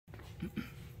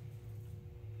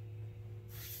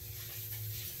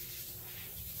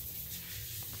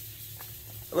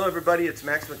Hello everybody, it's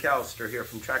Max McAllister here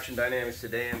from Traxxion Dynamics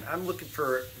today, and I'm looking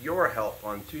for your help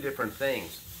on two different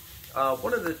things.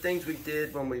 One of the things we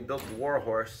did when we built the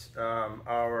Warhorse,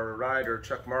 our rider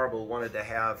Chuck Marble wanted to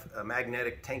have a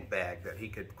magnetic tank bag that he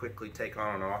could quickly take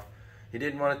on and off. He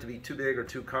didn't want it to be too big or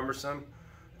too cumbersome,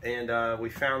 and we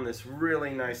found this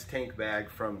really nice tank bag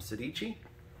from Sedici.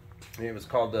 It was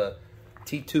called the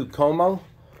T2 Como,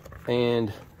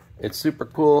 and it's super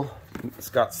cool. It's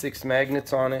got 6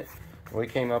 magnets on it. We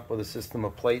came up with a system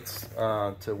of plates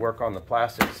to work on the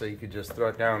plastic so you could just throw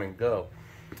it down and go.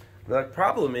 The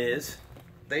problem is,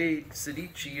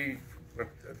 Sedici,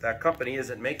 that company,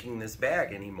 isn't making this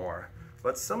bag anymore.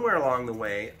 But somewhere along the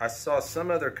way, I saw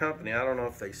some other company, I don't know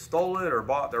if they stole it or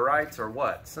bought the rights or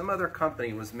what, some other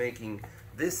company was making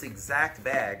this exact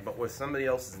bag but with somebody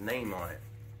else's name on it.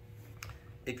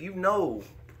 If you know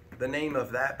the name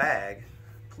of that bag,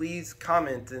 please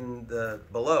comment in the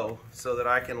below so that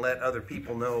I can let other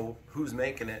people know who's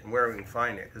making it and where we can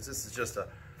find it, because this is just a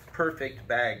perfect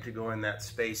bag to go in that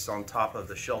space on top of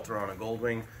the shelter on a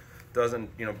Goldwing. Doesn't,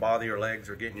 you know, bother your legs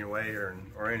or get in your way or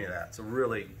any of that. It's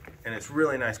it's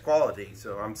really nice quality.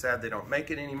 So I'm sad they don't make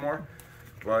it anymore,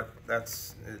 but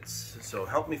so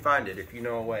help me find it if you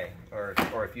know a way, or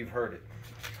if you've heard it.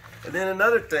 And then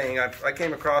another thing, I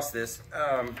came across this.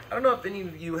 I don't know if any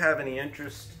of you have any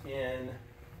interest in.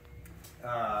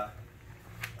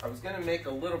 I was going to make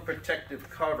a little protective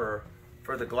cover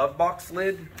for the Glovebox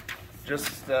lid.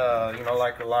 Just, you know,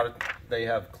 like a lot of, they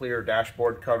have clear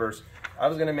dashboard covers. I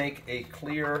was going to make a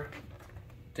clear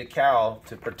decal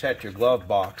to protect your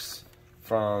Glovebox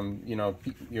from, you know,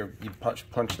 you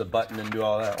punch the button and do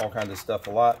all kinds of stuff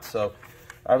a lot. So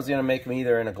I was going to make them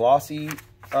either in a glossy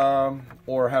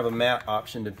or have a matte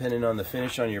option depending on the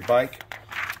finish on your bike.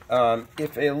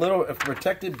 If a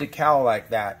protective decal like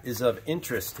that is of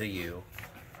interest to you,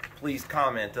 please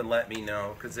comment and let me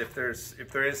know, because if there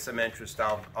is some interest,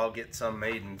 I'll get some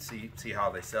made and see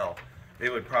how they sell.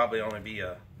 It would probably only be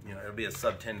it'll be a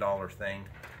sub $10 thing,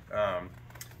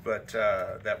 but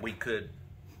that we could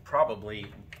probably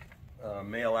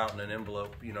mail out in an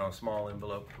envelope, you know, a small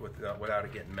envelope without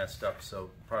it getting messed up. So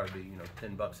probably, you know,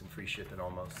 10 bucks and free shipping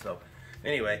almost. So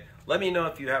anyway, let me know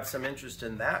if you have some interest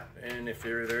in that, and if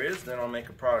there is, then I'll make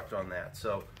a product on that.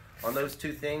 So on those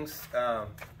two things,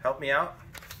 help me out,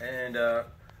 and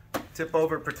tip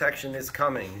over protection is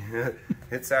coming.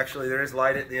 It's actually, there is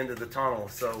light at the end of the tunnel.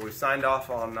 So we've signed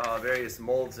off on various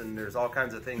molds, and there's all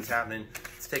kinds of things happening.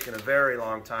 It's taken a very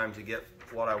long time to get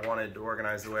what I wanted to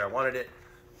organize the way I wanted it,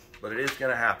 but it is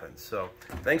going to happen. So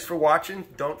thanks for watching.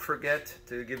 Don't forget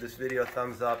to give this video a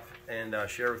thumbs up and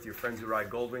share with your friends who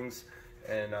ride Goldwings.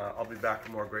 And I'll be back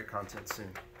with more great content soon.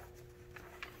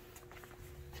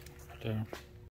 Yeah.